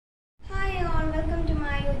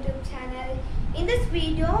this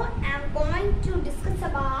video, I am going to discuss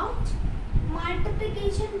about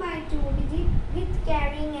multiplication by 2 digits with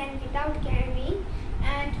carrying and without carrying,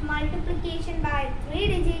 and multiplication by 3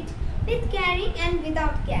 digits with carrying and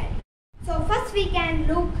without carrying. So first we can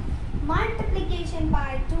look multiplication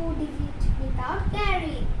by 2 digits without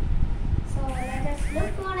carrying. So let us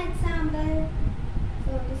look one example.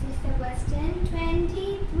 So this is the question: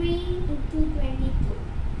 23 into 22.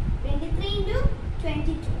 23 into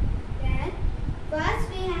 22. Then first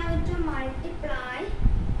we have to multiply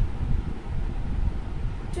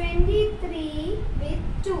 23 with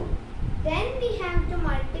 2. Then we have to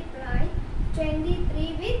multiply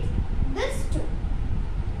 23 with this 2.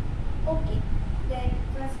 Okay. Then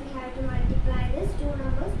first we have to multiply these two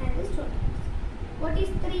numbers and these two numbers. What is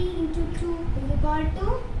 3 into 2 is equal to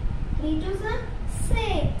 3 2s are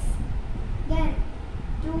 6. Then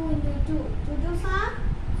 2 into 2. 2 2s are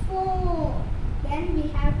 4. Then we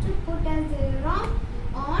have to put a 0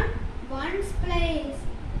 on one's place.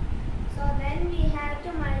 So then we have to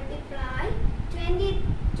multiply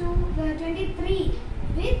 23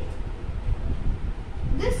 with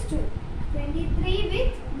this 2. 23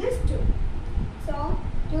 with this 2. So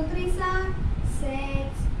 2 3s are 6.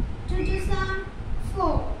 2 2s are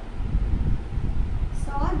 4.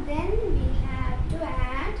 So then we have to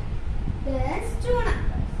add these two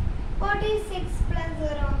numbers. 46 plus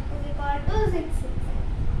 0 is equal to 6.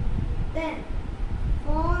 Then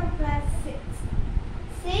 4 plus 6.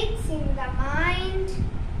 6 in the mind,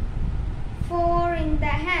 4 in the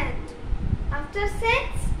hand. After 6,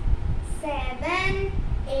 7,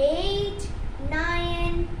 8,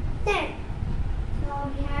 9, 10. So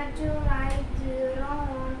we have to write 0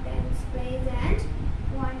 on 10's place and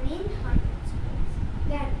 1 in 100's place.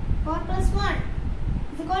 Then 4 plus 1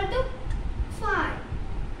 is equal to 5.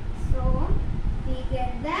 So we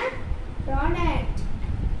get the product.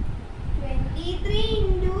 23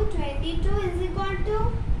 into 22 is equal to,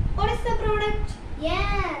 what is the product?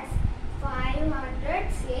 Yes,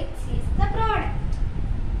 506 is the product.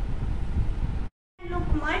 Look,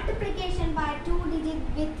 multiplication by 2 digits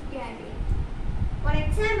with carrying. For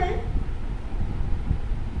example,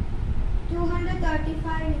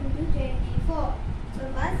 235 into 24. So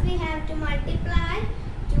first we have to multiply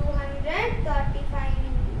 235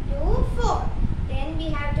 into 4. Then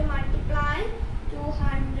we have to multiply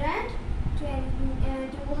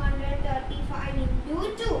 235 into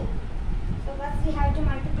 2. So first we have to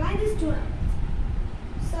multiply these two numbers.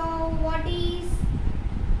 So what is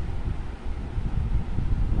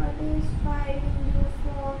 5 into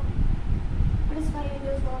 4? What is 5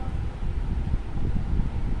 into 4?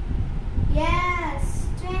 Yes,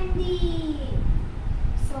 20.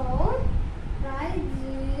 So write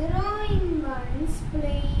 0 in one's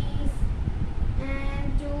place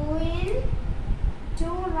and 2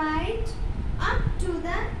 right up to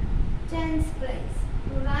the tens place.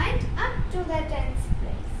 Right up to the tens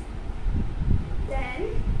place. Then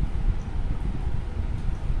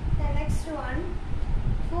the next one,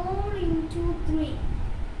 4 into 3.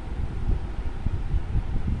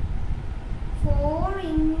 4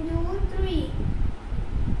 into 3.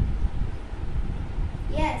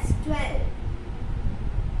 Yes, 12.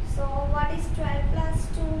 So what is 12 plus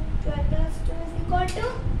 2? 12 plus 2 is equal to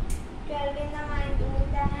 12 in the mind, 2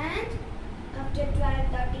 in the hand. After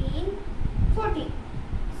 12, 13, 14.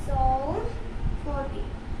 So 40.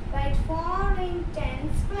 Write 4 in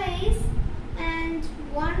tens place and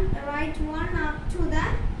write 1 up to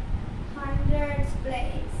the hundreds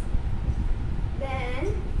place.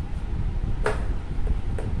 Then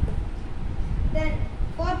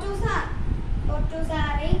 4 2s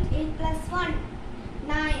are 8. 8 plus 1,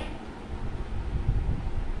 9.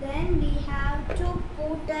 Then we have to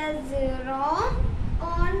put a 0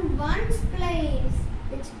 on one's place.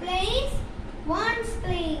 Which place? One's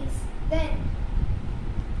place. Then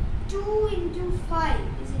 2 into 5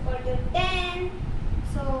 is equal to 10.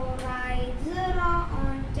 So write 0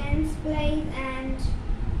 on 10's place and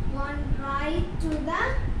 1 right to the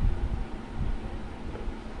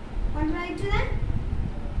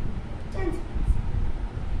 10's place.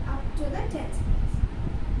 Up to the 10's place.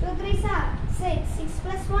 2 3s are 6. 6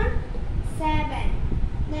 plus 1, 7.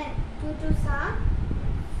 Then 2 2s are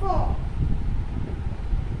 4.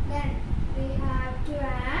 Then we have to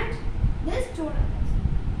add these two numbers.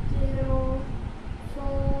 0,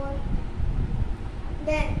 4.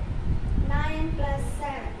 Then 9 plus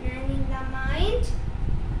 7. 9 in the mind.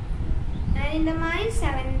 9 in the mind,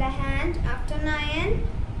 7 in the hand. After 9,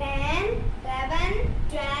 10, 11,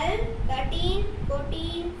 12, 13,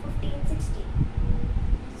 14, 15, 16.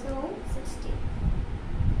 So 16.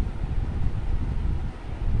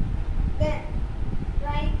 Then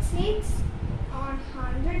write 6 on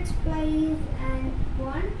place and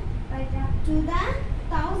 1 right up to the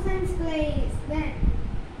thousands place. Then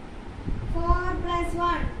 4 plus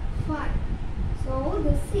 1, 5. So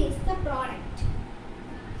this is the product.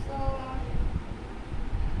 So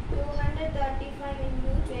 235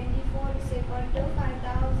 into 24 is equal to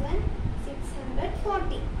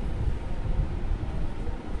 5640.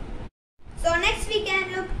 So next we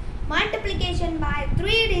can look multiplication by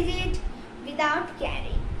 3 digits without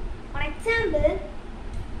carry. For example,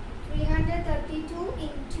 332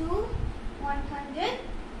 into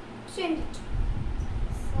 122.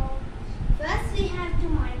 So first we have to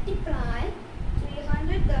multiply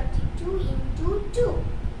 332 into 2.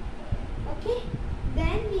 Okay.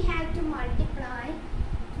 Then we have to multiply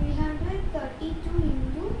 332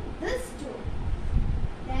 into this 2.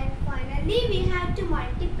 Then finally we have to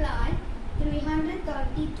multiply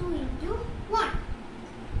 332 into 1.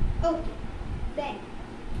 Okay. Then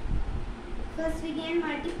first we can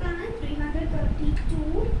multiply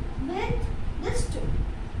 332 with this 2.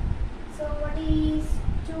 So what is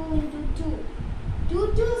 2 into 2?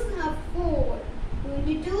 2 2s are 4. 2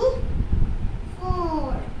 into 2,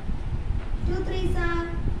 4. 2 3s are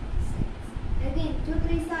 6. Again 2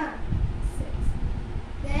 3s are 6.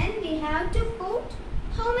 Then we have to put,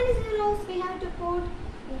 how many zeros we have to put?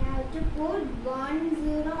 We have to put 1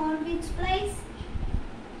 0 on which place?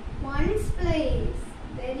 1's place.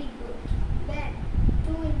 Very good. Then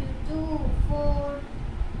 2 into 2, 4.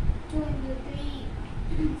 2 into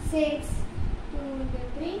 3, 6. 2 into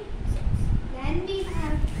 3, 6. Then we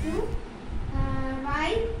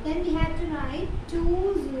have to write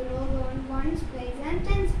 2 zeros on 1's place and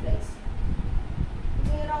 10's place.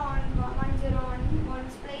 0 on 1 0 on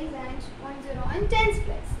 1's place and 1 0 on 10's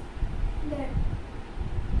place. Then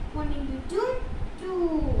 1 into 2,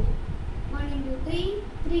 2. 1 into 3,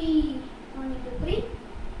 3. 1 into 3,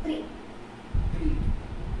 3.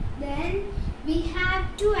 Then we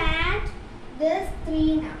have to add these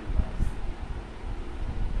 3 numbers.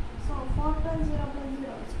 So 4 plus 0 plus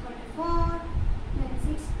 0 is equal to 4. Then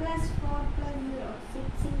 6 plus 4 plus 0.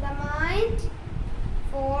 6 in the mind,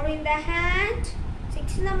 4 in the hand.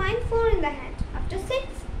 6 in the mind, 4 in the hand. After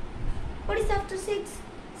 6, what is after 6?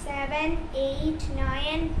 7, 8,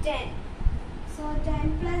 9, 10. So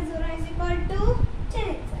 10 plus 0 is equal to 10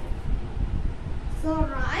 itself. So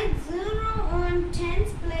write 0 on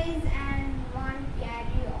 10's place and 1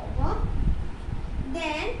 carry over.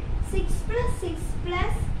 Then 6 plus 6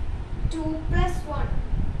 plus 2 plus 1.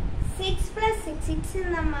 6 plus 6, 6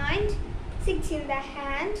 in the mind, 6 in the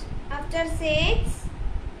hand. After 6,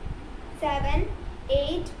 7,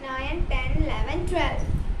 8, 9, 10, 11, 12.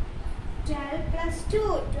 12 plus 2,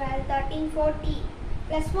 12, 13, 14.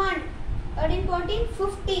 Plus 1, 13, 14,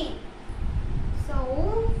 15. So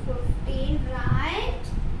 15, right?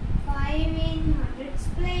 5 in hundreds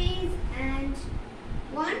place and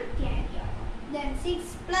 1 carry over. Then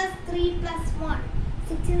 6 plus 3 plus 1.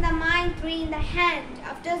 6 in the mind, 3 in the hand.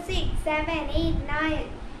 After 6, 7, 8, 9.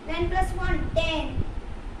 9 plus 1, 10.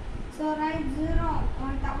 So write 0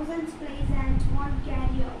 on thousands place and 1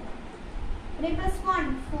 carry over. 3 plus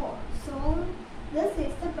 1, 4. So this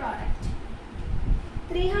is the product.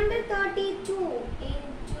 332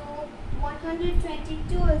 into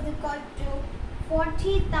 122 is equal to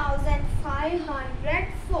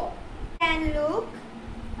 40,504. And look,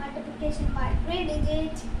 multiplication by 3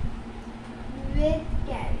 digits with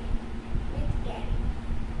carry.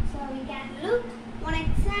 So we can look one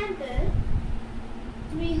example.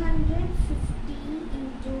 350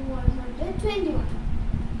 into 121.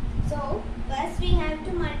 So first we have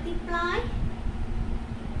to multiply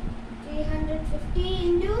 350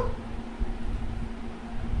 into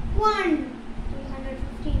 1.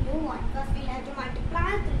 350 into 1. First we have to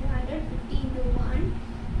multiply 350 into 1.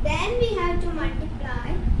 Then we have to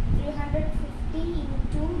multiply 350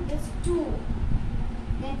 into this 2.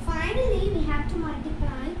 Then finally we have to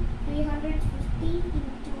multiply 350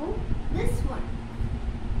 into this one.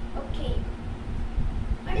 Okay.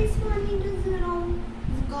 What is 1 into 0?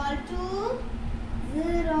 Is equal to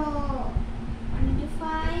 0. 1 into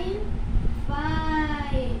 5,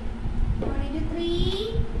 5. 1 into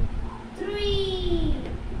 3, 3.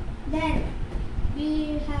 Then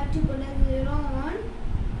we have to put a 0 on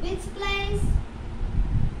which place?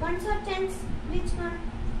 1s or 10s? Which one?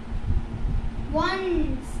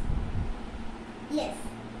 1s. Yes.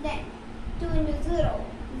 Then 2 into 0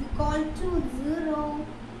 is equal to 0.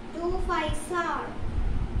 2 5s are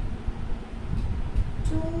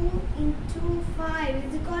 2 into 5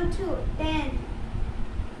 is equal to 10.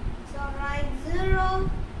 So write 0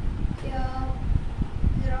 here,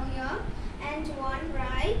 0 here, and 1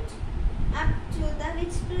 right up to the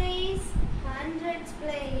which place? Hundreds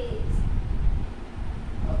place.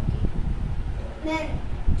 Then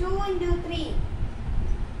 2 into 3.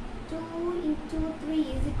 2 into 3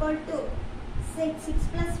 is equal to 6. 6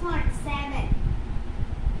 plus 1, 7.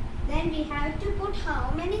 Then we have to put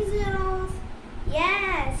how many zeros?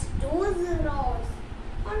 Yes, 2 zeros.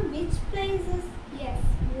 On which places? Yes,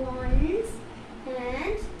 ones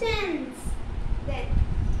and tens. Then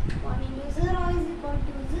 1 into 0 is equal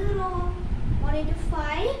to 0. 1 into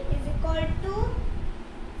 5 is equal to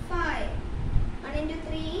 5. 1 into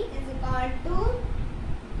 3 is equal to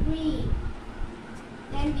 3.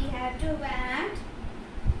 Then we have to add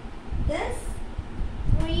this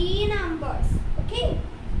 3 numbers. Okay.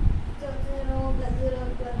 So 0 plus 0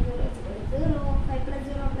 plus 0 is equal to 0. 5 plus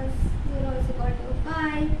 0 plus 0 is equal to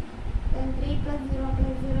 5. Then 3 plus 0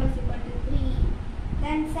 plus 0 is equal to 3.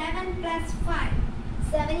 Then 7 plus 5.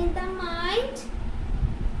 7 in the mind,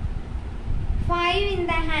 5 in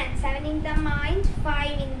the hand. 7 in the mind,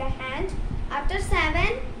 5 in the hand. After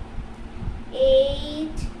 7,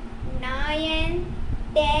 8, 9,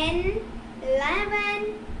 10,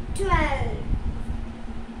 11, 12.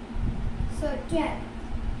 So 12.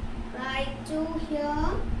 Write 2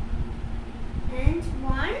 here and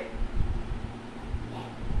 1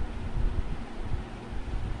 there.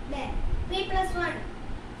 Then 3 plus 1,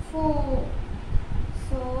 4.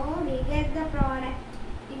 So we get the product.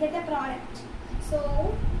 So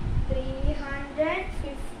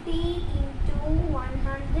 350 into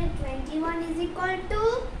 121 is equal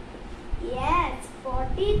to, yes,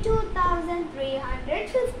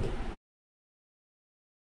 42,350.